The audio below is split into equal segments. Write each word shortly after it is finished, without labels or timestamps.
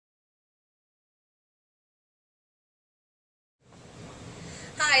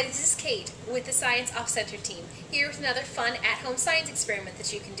Hi, this is Kate with the Science Off Center team, here with another fun at-home science experiment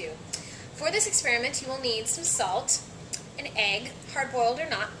that you can do. For this experiment, you will need some salt, an egg, hard-boiled or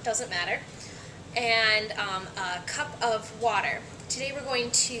not, doesn't matter, and a cup of water. Today we're going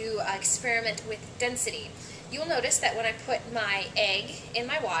to experiment with density. You will notice that when I put my egg in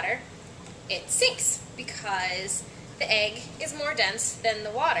my water, it sinks because the egg is more dense than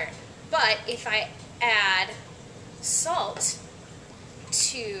the water. But if I add salt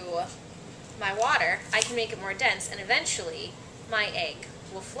to my water, I can make it more dense, and eventually my egg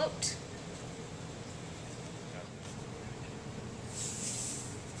will float.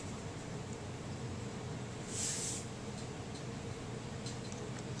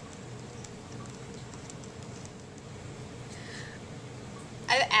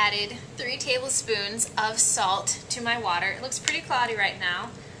 I've added 3 tablespoons of salt to my water. It looks pretty cloudy right now.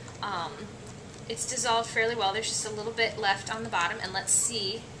 It's dissolved fairly well. There's just a little bit left on the bottom, and let's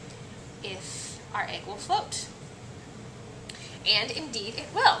see if our egg will float. And indeed it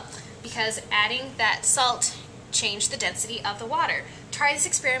will, because adding that salt changed the density of the water. Try this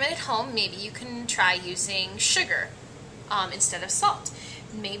experiment at home. Maybe you can try using sugar instead of salt.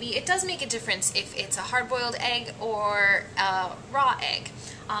 Maybe it does make a difference if it's a hard-boiled egg or a raw egg.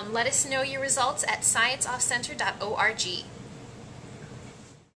 Let us know your results at scienceoffcenter.org.